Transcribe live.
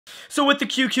So with the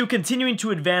QQ continuing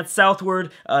to advance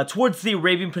southward towards the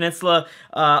Arabian Peninsula,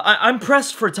 I'm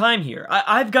pressed for time here.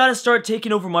 I've got to start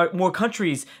taking over more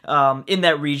countries in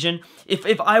that region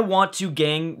if I want to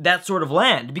gain that sort of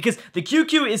land, because the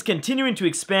QQ is continuing to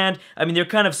expand. I mean, they're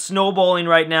kind of snowballing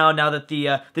right now that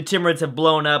the Timurids have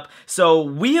blown up. So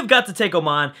we have got to take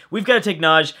Oman, we've got to take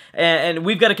Najd, and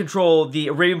we've got to control the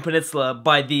Arabian Peninsula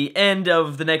by the end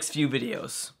of the next few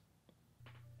videos.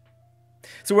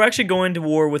 So we're actually going to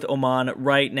war with Oman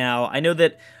right now. I know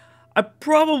that I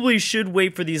probably should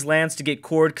wait for these lands to get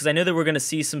cored, because I know that we're going to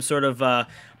see some sort of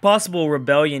possible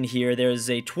rebellion here.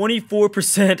 There's a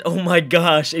 24%, oh my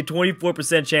gosh, a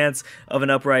 24% chance of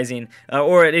an uprising,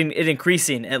 or it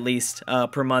increasing at least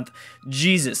per month.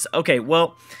 Jesus. Okay,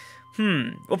 well,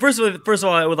 well, first of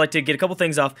all, I would like to get a couple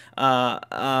things off.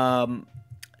 Someone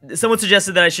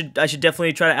suggested that I should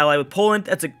definitely try to ally with Poland.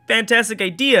 That's a fantastic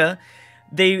idea.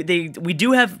 We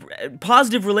do have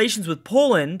positive relations with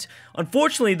Poland.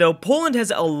 Unfortunately, though, Poland has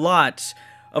a lot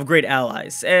of great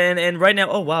allies. And right now,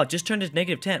 oh wow, it just turned to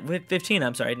 -15,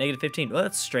 I'm sorry, -15. Well,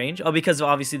 that's strange. Oh, because of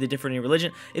obviously the different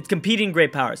religion. It's competing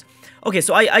great powers. Okay,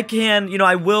 so I can, you know,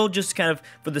 I will just kind of,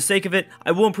 for the sake of it,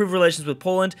 I will improve relations with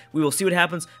Poland. We will see what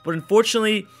happens. But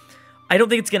unfortunately, I don't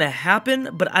think it's going to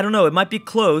happen, but I don't know. It might be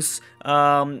close.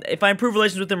 If I improve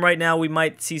relations with them right now, we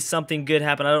might see something good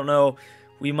happen. I don't know.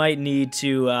 We might need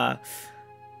to,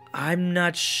 I'm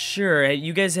not sure.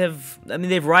 You guys have, I mean,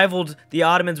 they've rivaled the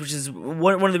Ottomans, which is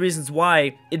one of the reasons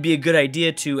why it'd be a good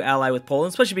idea to ally with Poland,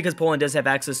 especially because Poland does have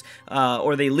access,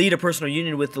 or they lead a personal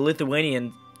union with the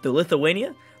Lithuanians,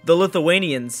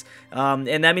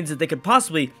 and that means that they could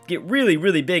possibly get really,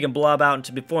 really big and blob out and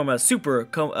to form a super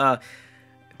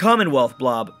Commonwealth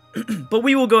blob. But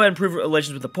we will go ahead and improve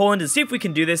relations with Poland and see if we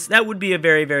can do this. That would be a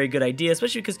very, very good idea,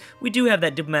 especially because we do have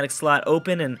that diplomatic slot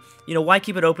open, and you know, why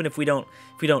keep it open if we don't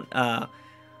have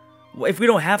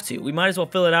to? We might as well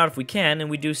fill it out if we can, and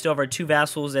we do still have our 2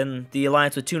 vassals and the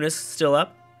alliance with Tunis still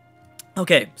up.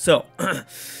 Okay, so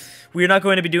we are not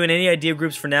going to be doing any idea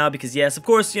groups for now because, yes, of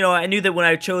course, you know, I knew that when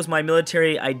I chose my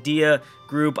military idea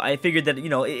group, I figured that, you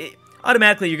know,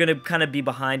 automatically you're going to kind of be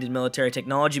behind in military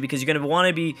technology because you're going to want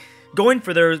to be going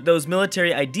for those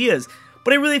military ideas.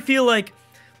 But I really feel like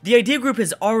the idea group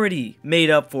has already made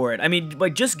up for it. I mean,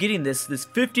 like, just getting this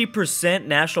 50%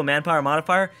 national manpower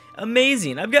modifier,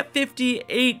 amazing. I've got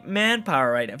 58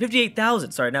 manpower right now.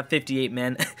 58,000, sorry, not 58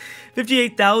 men.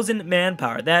 58,000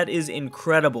 manpower. That is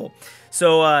incredible.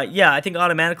 So, yeah, I think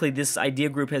automatically this idea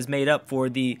group has made up for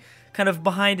the kind of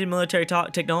behind in military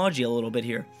technology a little bit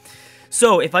here.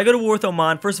 So, if I go to war with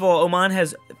Oman, first of all, Oman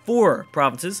has 4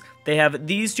 provinces. They have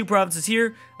these 2 provinces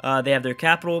here. They have their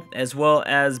capital, as well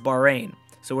as Bahrain.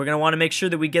 So we're going to want to make sure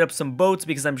that we get up some boats,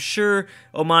 because I'm sure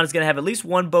Oman is going to have at least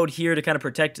 1 boat here to kind of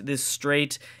protect this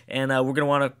strait. And we're going to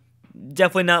want to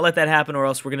definitely not let that happen, or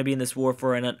else we're going to be in this war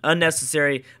for an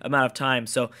unnecessary amount of time.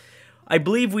 So I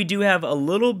believe we do have a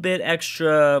little bit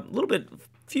extra,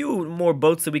 few more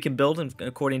boats that we can build, and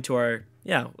according to our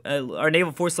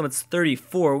naval force limit's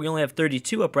 34. We only have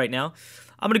 32 up right now.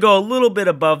 I'm going to go a little bit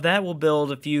above that. We'll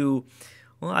build a few,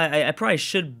 well, I probably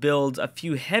should build a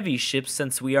few heavy ships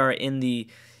since we are in the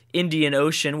Indian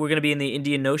Ocean. We're going to be in the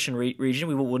Indian Ocean region.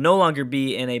 We will no longer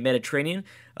be in a Mediterranean,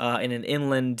 in an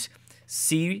inland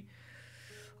sea.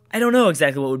 I don't know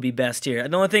exactly what would be best here.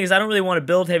 The only thing is I don't really want to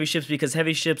build heavy ships because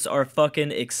heavy ships are fucking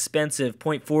expensive.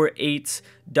 0.48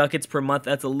 ducats per month.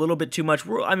 That's a little bit too much.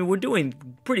 I mean, we're doing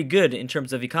pretty good in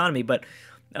terms of economy, but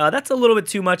that's a little bit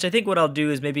too much. I think what I'll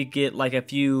do is maybe get like a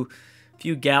few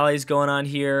galleys going on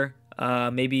here.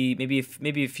 Maybe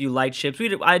a few light ships.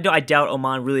 I doubt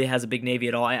Oman really has a big navy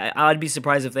at all. I'd be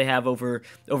surprised if they have over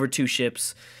 2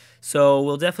 ships. So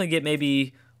we'll definitely get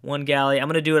maybe 1 galley. I'm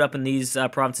going to do it up in these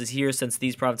provinces here, since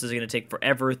these provinces are going to take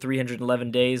forever,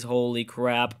 311 days. Holy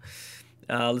crap.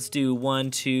 Let's do 1,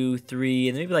 2, 3,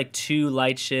 and maybe like 2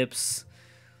 light ships.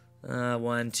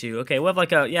 1, 2. Okay, we have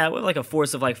like a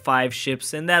force of like 5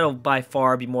 ships, and that'll by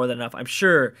far be more than enough, I'm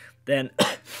sure, than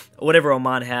whatever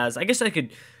Oman has. I guess I could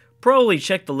probably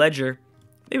check the ledger.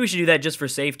 Maybe we should do that just for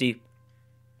safety.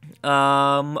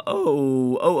 Oh,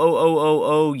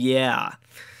 yeah.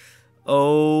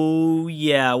 Oh,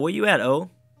 yeah. Where you at,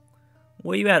 O?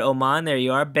 Where you at, Oman? There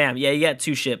you are. Bam. Yeah, you got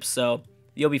 2 ships, so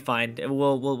you'll be fine.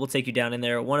 We'll take you down in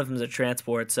there. One of them is a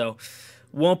transport, so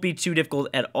won't be too difficult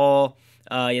at all.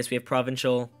 Yes, we have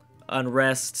provincial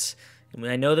unrest.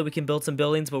 I know that we can build some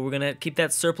buildings, but we're going to keep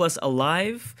that surplus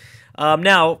alive.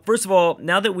 Now, first of all,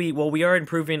 now that we are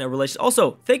improving a relation.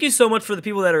 Also, thank you so much for the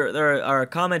people that are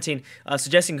commenting,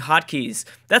 suggesting hotkeys.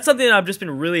 That's something that I've just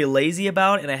been really lazy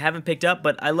about, and I haven't picked up,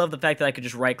 but I love the fact that I could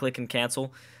just right-click and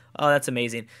cancel. Oh, that's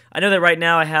amazing. I know that right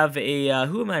now I have a,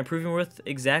 who am I improving with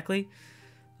exactly?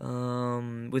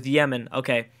 With Yemen.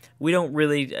 Okay. We don't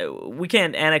really, we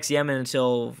can't annex Yemen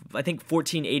until, I think,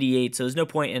 1488, so there's no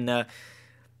point in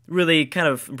really kind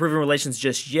of improving relations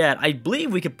just yet. I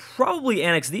believe we could probably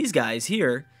annex these guys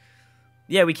here.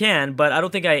 Yeah, we can, but I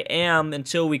don't think I am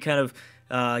until we kind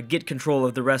of get control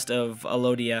of the rest of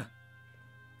Alodia.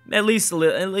 At least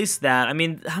that. I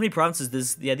mean, how many provinces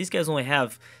does... Yeah, these guys only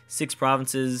have 6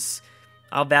 provinces.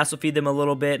 I'll vassal feed them a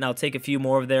little bit, and I'll take a few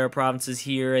more of their provinces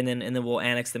here, and then we'll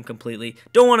annex them completely.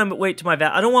 Don't want to wait to my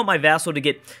I don't want my vassal to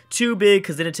get too big,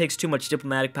 because then it takes too much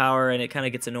diplomatic power, and it kind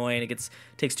of gets annoying. It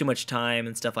takes too much time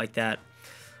and stuff like that.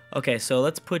 Okay, so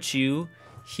let's put you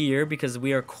here, because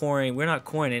we are coring. We're not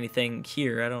coring anything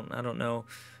here. I don't know.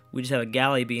 We just have a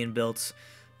galley being built.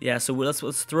 Yeah, so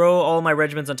let's throw all my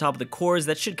regiments on top of the cores.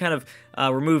 That should kind of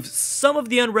remove some of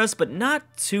the unrest, but not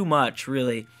too much,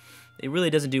 really. It really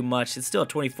doesn't do much. It's still at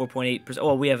 24.8%.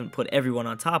 Well, we haven't put everyone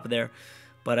on top of there,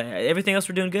 but everything else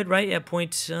we're doing good, right?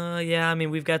 Yeah, yeah, I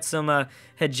mean, we've got some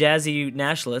Hijazi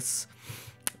nationalists,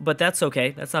 but that's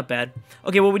okay. That's not bad.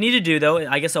 Okay, what we need to do, though,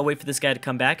 I guess I'll wait for this guy to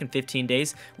come back in 15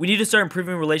 days. We need to start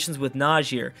improving relations with Naj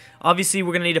here. Obviously,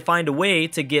 we're going to need to find a way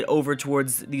to get over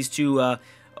towards these two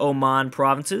Oman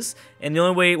provinces, and the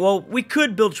only way, well, we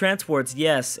could build transports,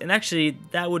 yes, and actually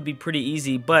that would be pretty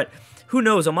easy, but who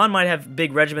knows, Oman might have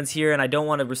big regiments here, and I don't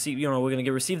want to receive, you know, we're going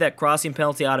to receive that crossing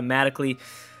penalty automatically.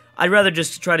 I'd rather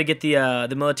just try to get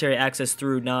the military access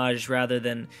through Naj rather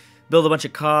than build a bunch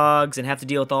of cogs and have to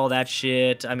deal with all that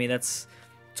shit. I mean, that's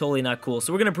totally not cool.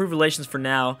 So we're going to improve relations for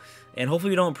now, and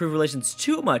hopefully we don't improve relations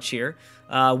too much here.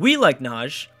 We like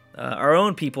Naj. Our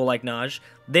own people like Naj.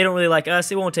 They don't really like us.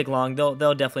 It won't take long. They'll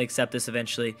definitely accept this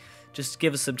eventually. Just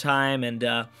give us some time, and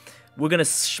we're going to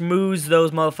schmooze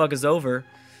those motherfuckers over.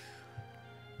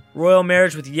 Royal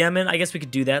marriage with Yemen. I guess we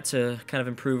could do that to kind of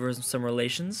improve some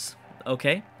relations.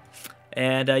 Okay.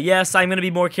 And yes, I'm going to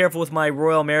be more careful with my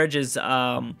royal marriages.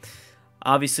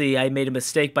 Obviously, I made a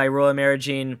mistake by royal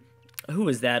marrying... Who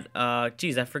is that?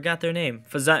 Geez, I forgot their name.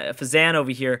 Fazan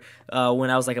over here, when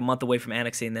I was like a month away from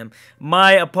annexing them.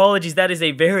 My apologies, that is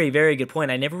a very, very good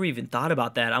point. I never even thought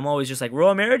about that. I'm always just like,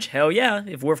 royal marriage? Hell yeah.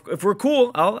 If we're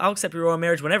cool, I'll accept your royal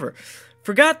marriage whenever.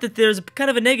 Forgot that there's kind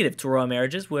of a negative to royal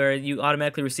marriages, where you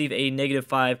automatically receive a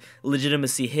 -5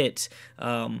 legitimacy hit.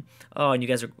 Oh, and you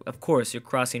guys are, of course, you're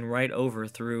crossing right over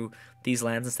through these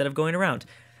lands instead of going around.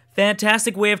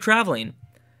 Fantastic way of traveling.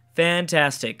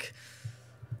 Fantastic.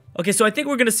 Okay, so I think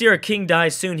we're going to see our king die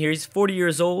soon here. He's 40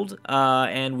 years old,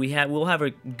 and we'll have a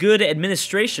good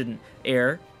administration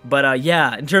heir. But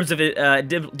yeah, in terms of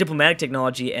diplomatic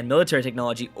technology and military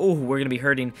technology, oh, we're going to be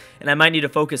hurting. And I might need to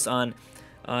focus on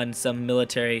some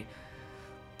military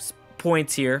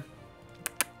points here.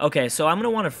 Okay, so I'm going to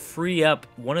want to free up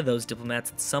one of those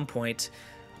diplomats at some point.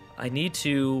 I need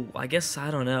to, I guess,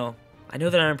 I don't know. I know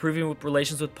that I'm improving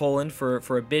relations with Poland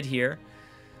for a bit here.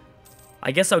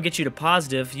 I guess I'll get you to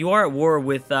positive. You are at war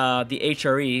with the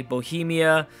HRE,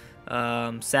 Bohemia,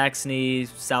 Saxony,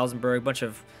 Salzburg, bunch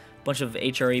of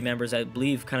HRE members. I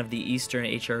believe kind of the Eastern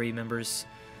HRE members.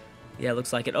 Yeah,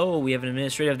 looks like it. Oh, we have an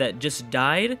administrative that just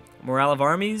died. Morale of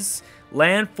armies,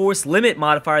 land force limit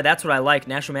modifier. That's what I like.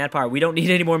 National manpower. We don't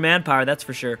need any more manpower. That's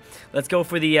for sure. Let's go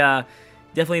for the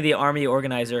definitely the army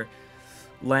organizer.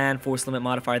 Land force limit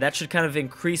modifier. That should kind of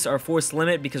increase our force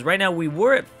limit, because right now we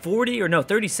were at 40 or no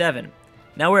 37.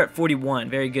 Now we're at 41.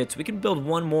 Very good. So we can build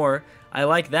one more. I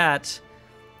like that.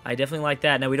 I definitely like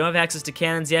that. Now we don't have access to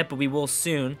cannons yet, but we will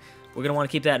soon. We're going to want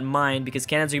to keep that in mind, because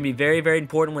cannons are going to be very, very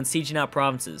important when sieging out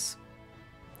provinces.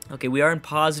 Okay, we are in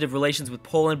positive relations with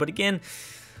Poland, but again,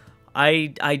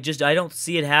 I don't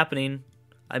see it happening.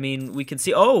 I mean, we can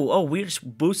see... Oh, we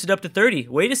just boosted up to 30.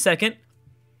 Wait a second.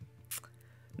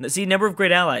 See, number of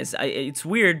great allies. It's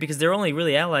weird, because they're only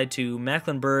really allied to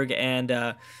Mecklenburg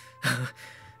and...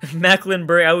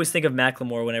 Mecklenburg. I always think of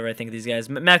Macklemore whenever I think of these guys.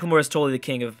 Macklemore is totally the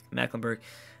king of Mecklenburg.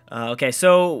 Okay,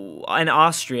 so in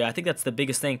Austria, I think that's the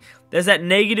biggest thing. There's that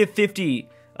 -50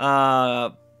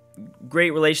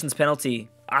 great relations penalty.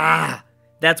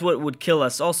 That's what would kill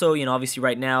us. Also, you know, obviously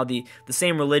right now the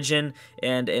same religion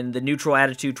and the neutral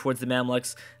attitude towards the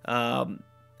Mamluks.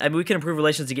 I mean, we can improve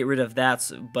relations to get rid of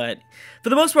that, but for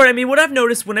the most part, I mean, what I've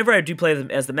noticed whenever I do play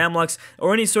as the Mamluks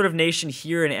or any sort of nation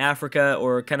here in Africa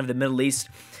or kind of the Middle East,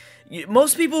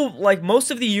 most people, like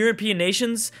most of the European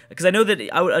nations, because I know that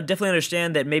I would definitely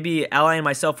understand that maybe allying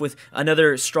myself with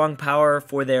another strong power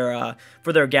for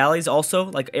their galleys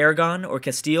also, like Aragon or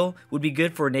Castile, would be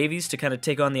good for navies to kind of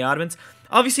take on the Ottomans.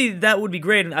 Obviously, that would be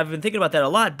great, and I've been thinking about that a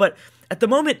lot, but at the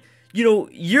moment, you know,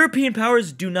 European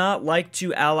powers do not like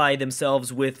to ally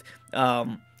themselves with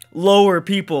lower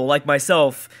people like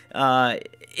myself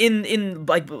in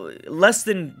like less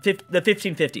than the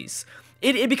 1550s.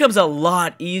 It becomes a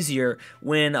lot easier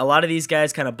when a lot of these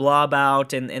guys kind of blob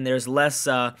out, and there's less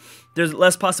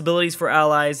possibilities for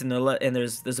allies, and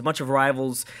there's a bunch of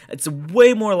rivals. It's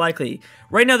way more likely.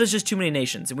 Right now, there's just too many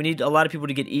nations, and we need a lot of people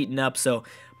to get eaten up. So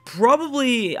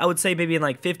probably, I would say maybe in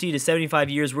like 50 to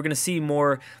 75 years, we're gonna see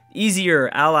more easier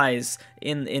allies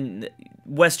in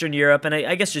Western Europe, and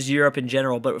I guess just Europe in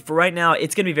general. But for right now,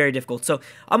 it's going to be very difficult. So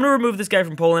I'm going to remove this guy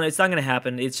from Poland. It's not going to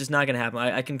happen. It's just not going to happen.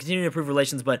 I can continue to improve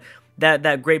relations, but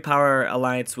that great power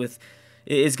alliance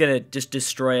is going to just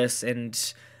destroy us.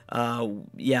 And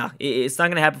yeah, it's not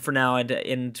going to happen for now.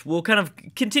 And we'll kind of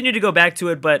continue to go back to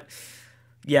it. But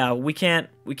yeah, we can't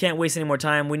waste any more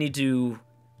time. We need to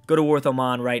go to war with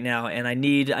Oman right now. And I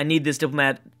need this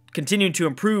diplomat continuing to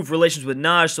improve relations with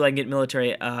Naj so I can get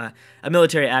a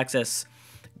military access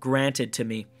granted to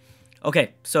me.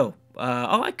 Okay, so,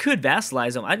 oh, I could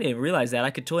vassalize them. I didn't even realize that.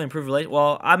 I could totally improve relations.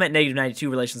 Well, I'm at negative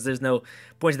 92 relations. There's no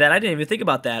point to that. I didn't even think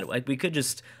about that. Like, we could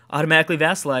just automatically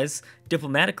vassalize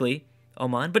diplomatically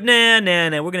Oman. But nah,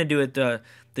 we're going to do it the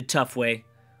tough way.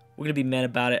 We're going to be men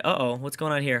about it. Uh-oh, what's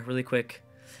going on here really quick?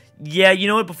 Yeah, you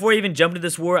know what? Before I even jump into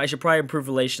this war, I should probably improve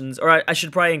relations. Or I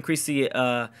should probably increase the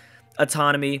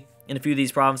autonomy in a few of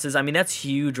these provinces. I mean, that's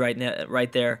huge right now,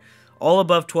 right there. All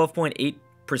above 12.8%.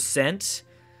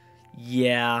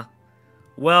 Yeah.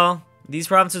 Well, these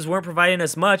provinces weren't providing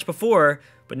us much before,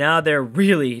 but now they're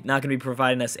really not going to be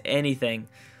providing us anything.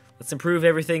 Let's improve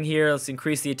everything here. Let's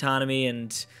increase the autonomy,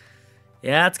 and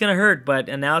yeah, it's going to hurt, but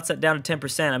and now it's down to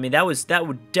 10%. I mean, that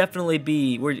would definitely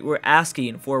be, we're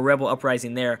asking for a rebel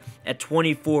uprising there at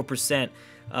 24%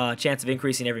 chance of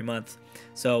increasing every month.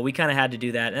 So we kind of had to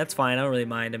do that, and that's fine. I don't really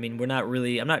mind. I mean,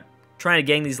 I'm not trying to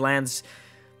gang these lands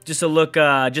just to look,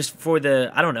 just for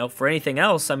the, I don't know, for anything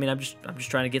else. I mean, I'm just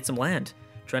trying to get some land,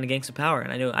 trying to gain some power.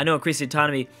 And I know increased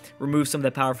autonomy removes some of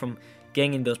that power from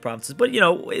ganging those provinces, but you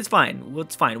know, it's fine. Well,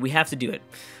 it's fine. We have to do it.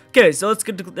 Okay, so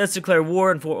let's declare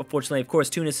war. Unfortunately, of course,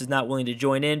 Tunis is not willing to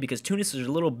join in because Tunis is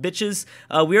little bitches.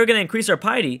 We are going to increase our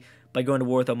piety by going to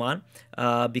war with Oman,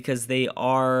 because they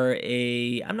are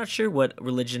I'm not sure what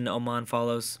religion Oman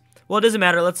follows. Well, it doesn't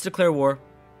matter. Let's declare war.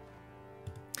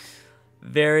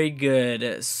 Very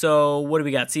good. So what do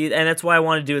we got? See, and that's why I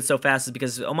want to do it so fast, is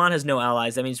because Oman has no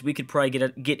allies. That means we could probably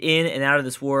get in and out of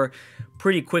this war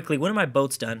pretty quickly. When are my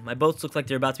boats done? My boats look like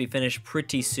they're about to be finished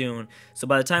pretty soon. So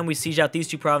by the time we siege out these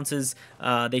two provinces,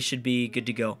 they should be good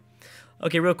to go.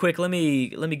 Okay, real quick, let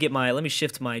me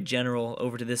shift my general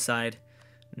over to this side.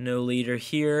 No leader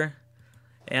here.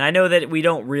 And I know that we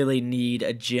don't really need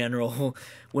a general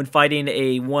when fighting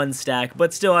a one stack,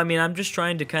 but still, I mean, I'm just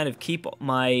trying to kind of keep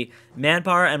my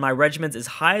manpower and my regiments as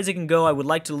high as it can go. I would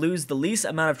like to lose the least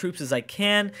amount of troops as I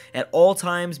can at all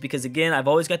times, because again, I've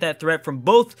always got that threat from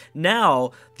both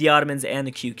now the Ottomans and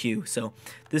the QQ. So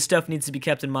this stuff needs to be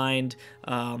kept in mind.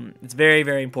 It's very,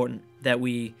 very important that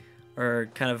we are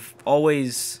kind of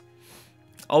always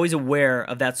aware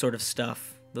of that sort of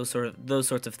stuff, those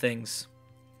sorts of things.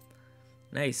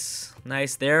 Nice.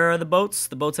 There are the boats.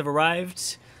 The boats have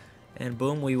arrived, and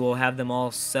boom, we will have them all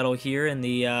settle here in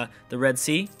the Red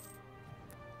Sea.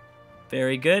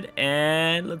 Very good.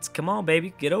 And come on,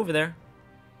 baby, get over there.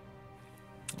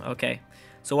 Okay.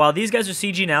 So while these guys are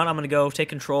sieging out, I'm gonna go take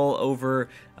control over.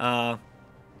 I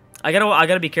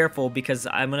gotta be careful, because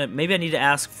maybe I need to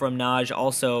ask from Naj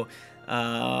also.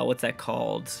 What's that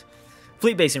called?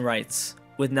 Fleet basing rights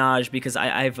with Naj, because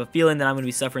I have a feeling that I'm going to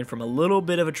be suffering from a little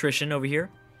bit of attrition over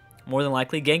here. More than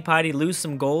likely. Gang piety, lose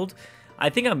some gold. I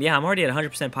think I'm already at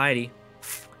 100% piety.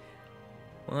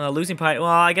 Losing piety, well,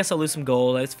 I guess I'll lose some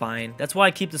gold. That's fine. That's why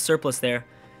I keep the surplus there.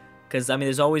 Because, I mean,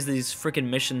 there's always these freaking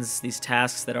missions, these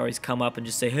tasks that always come up and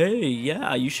just say, hey,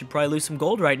 yeah, you should probably lose some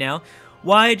gold right now.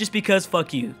 Why? Just because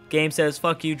fuck you. Game says,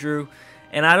 fuck you, Drew.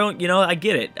 And I don't, I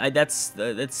get it. That's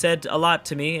said a lot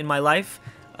to me in my life.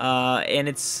 And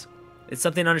it's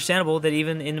something understandable that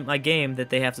even in my game that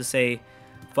they have to say,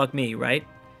 fuck me, right?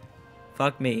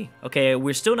 Fuck me. Okay,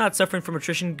 we're still not suffering from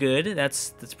attrition. Good.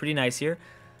 That's pretty nice here.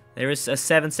 There is a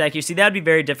 7 stack here. See, that would be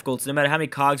very difficult. So no matter how many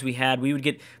cogs we had, we would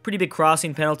get pretty big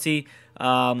crossing penalty.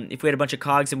 If we had a bunch of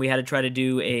cogs and we had to try to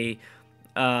do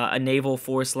a naval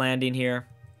force landing here.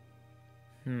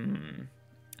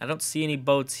 I don't see any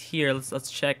boats here. Let's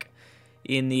check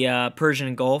in the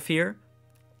Persian Gulf here.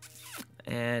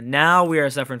 And now we are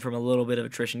suffering from a little bit of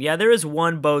attrition. Yeah, there is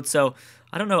one boat, so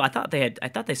I don't know. I thought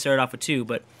they started off with 2,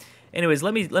 but anyways,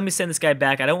 let me send this guy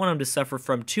back. I don't want him to suffer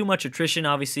from too much attrition.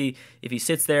 Obviously, if he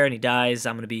sits there and he dies,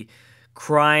 I'm gonna be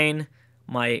crying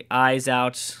my eyes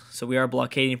out. So we are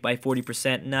blockading by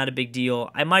 40%. Not a big deal.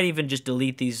 I might even just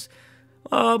delete these.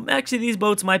 Actually, these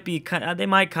boats might be they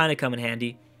might kind of come in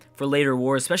handy for later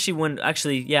wars, especially when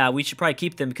actually, yeah, we should probably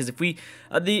keep them because if we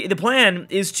the plan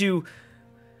is to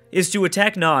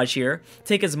attack Naj here,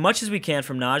 take as much as we can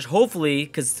from Naj, hopefully,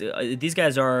 because these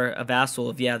guys are a vassal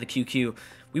of, yeah, the QQ.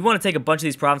 We want to take a bunch of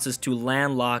these provinces to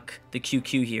landlock the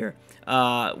QQ here.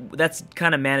 That's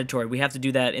kind of mandatory. We have to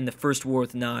do that in the first war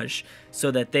with Naj,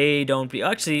 so that they don't be,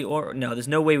 actually, or no, there's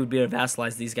no way we'd be able to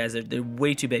vassalize these guys. They're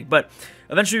way too big. But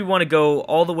eventually we want to go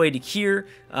all the way to here,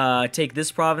 take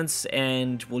this province,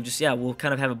 and we'll just, yeah, we'll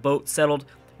kind of have a boat settled.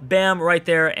 Bam, right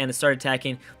there, and start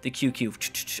attacking the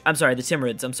QQ. I'm sorry, the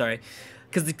Timurids, I'm sorry.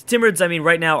 Because the Timurids, I mean,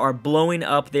 right now are blowing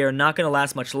up. They are not going to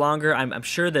last much longer. I'm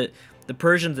sure that the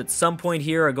Persians at some point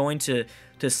here are going to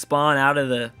spawn out of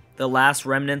the last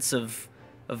remnants of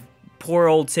poor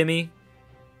old Timmy.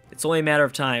 It's only a matter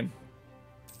of time.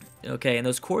 Okay, and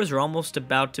those cores are almost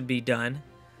about to be done.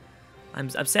 I'm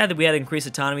sad that we had to increase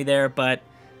autonomy there, but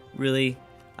really,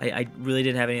 I really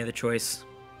didn't have any other choice.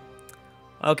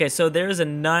 Okay, so there's a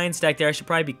 9 stack there. I should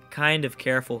probably be kind of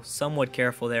careful, somewhat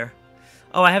careful there.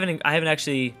 Oh, I haven't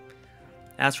actually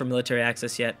asked for military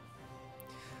access yet.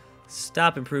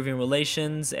 Stop improving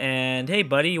relations, and hey,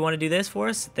 buddy, you want to do this for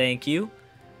us? Thank you.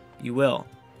 You will.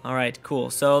 All right,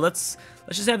 cool. So let's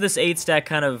just have this 8 stack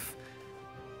kind of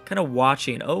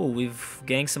watching. Oh, we've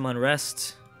gained some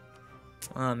unrest.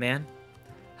 Oh man,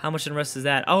 how much unrest is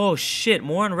that? Oh shit,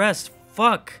 more unrest.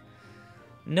 Fuck.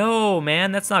 No,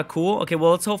 man, that's not cool. Okay,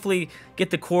 well, let's hopefully get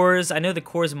the cores. I know the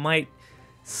cores might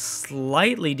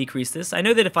slightly decrease this. I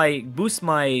know that if I boost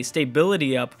my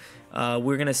stability up,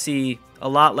 we're going to see a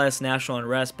lot less national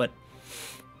unrest, but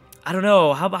I don't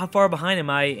know. How far behind am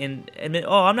I in...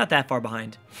 Oh, I'm not that far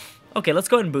behind. Okay, let's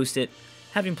go ahead and boost it.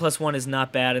 Having +1 is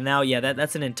not bad, and now, yeah,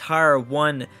 that's an entire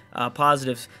 1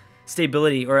 positive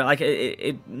stability, or like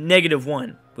a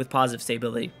 -1 with positive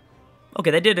stability.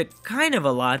 Okay, that did kind of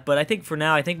a lot, but I think for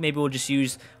now, I think maybe we'll just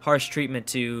use harsh treatment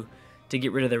to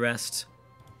get rid of the rest.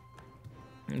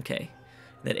 Okay,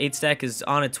 that 8 stack is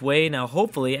on its way. Now,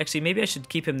 hopefully, actually, maybe I should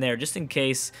keep him there, just in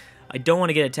case I don't want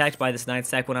to get attacked by this 9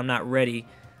 stack when I'm not ready.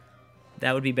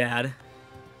 That would be bad,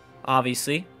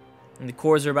 obviously. And the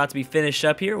cores are about to be finished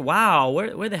up here. Wow,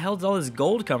 where the hell did all this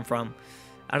gold come from?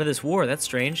 Out of this war, that's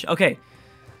strange. Okay.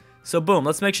 So boom,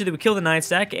 let's make sure that we kill the 9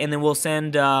 stack, and then we'll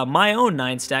send my own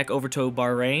 9 stack over to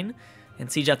Bahrain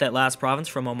and siege out that last province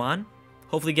from Oman.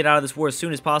 Hopefully get out of this war as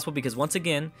soon as possible, because once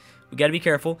again, we got to be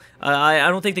careful. I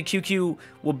don't think the QQ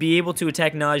will be able to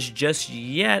attack Naj just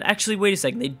yet. Actually, wait a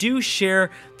second. They do share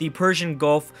the Persian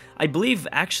Gulf. I believe,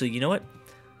 actually, you know what?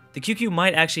 The QQ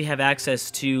might actually have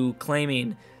access to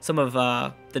claiming some of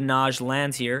the Naj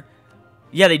lands here.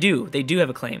 Yeah, they do. They do have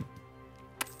a claim.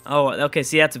 Oh, okay,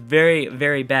 see, that's very,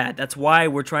 very bad. That's why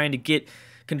we're trying to get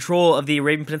control of the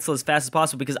Arabian Peninsula as fast as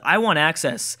possible, because I want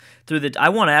access to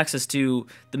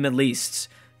the Middle East,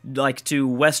 like to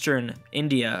Western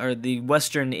India, or the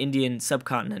Western Indian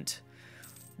subcontinent.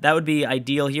 That would be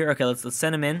ideal here. Okay, let's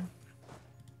send them in.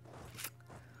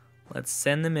 Let's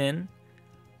send them in.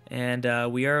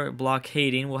 And we are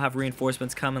blockading. We'll have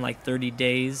reinforcements come in like 30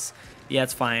 days. Yeah,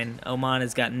 it's fine. Oman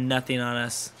has got nothing on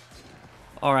us.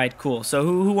 All right, cool. So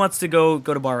who wants to go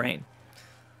to Bahrain?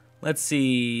 Let's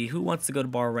see. Who wants to go to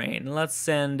Bahrain? Let's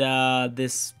send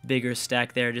this bigger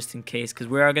stack there just in case, because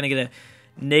we are going to get a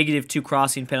 -2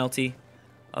 crossing penalty.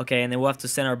 Okay, and then we'll have to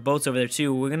send our boats over there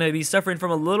too. We're going to be suffering from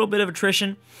a little bit of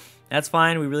attrition. That's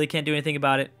fine. We really can't do anything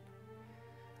about it.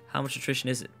 How much attrition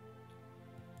is it?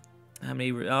 How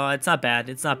many? Oh, it's not bad.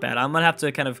 It's not bad. I'm going to have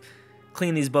to kind of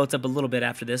clean these boats up a little bit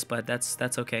after this, but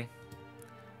that's okay.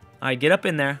 All right, get up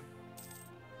in there.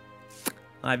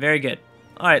 All right, very good.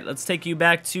 All right, let's take you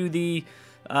back to the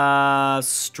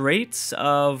Straits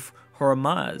of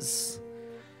Hormuz.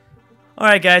 All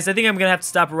right, guys, I think I'm going to have to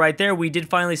stop it right there. We did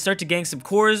finally start to gain some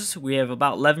cores. We have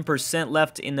about 11%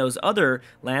 left in those other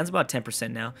lands, about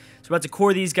 10% now. So we're about to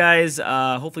core these guys.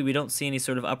 Hopefully we don't see any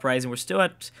sort of uprising. We're still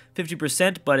at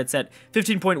 50%, but it's at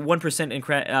 15.1%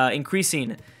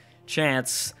 increasing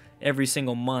chance every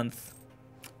single month.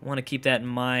 I want to keep that in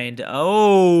mind.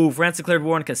 Oh, France declared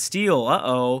war on Castile.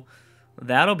 Uh-oh.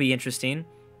 That'll be interesting.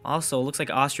 Also, looks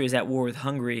like Austria is at war with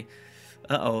Hungary.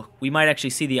 Uh-oh. We might actually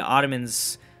see the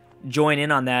Ottomans join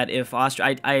in on that if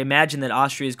Austria... I imagine that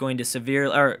Austria is going to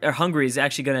severely... Or Hungary is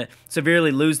actually going to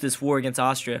severely lose this war against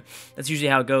Austria. That's usually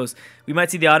how it goes. We might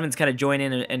see the Ottomans kind of join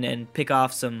in and pick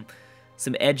off some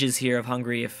edges here of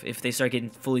Hungary if they start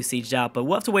getting fully sieged out. But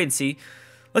we'll have to wait and see.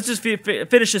 let's just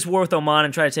finish this war with Oman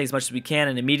and try to take as much as we can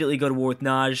and immediately go to war with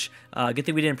Naj. Good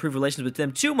thing we didn't improve relations with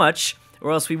them too much,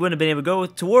 or else we wouldn't have been able to go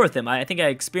to war with them. I think I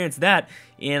experienced that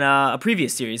in a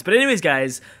previous series. But anyways,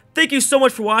 guys, thank you so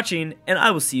much for watching, and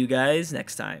I will see you guys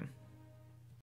next time.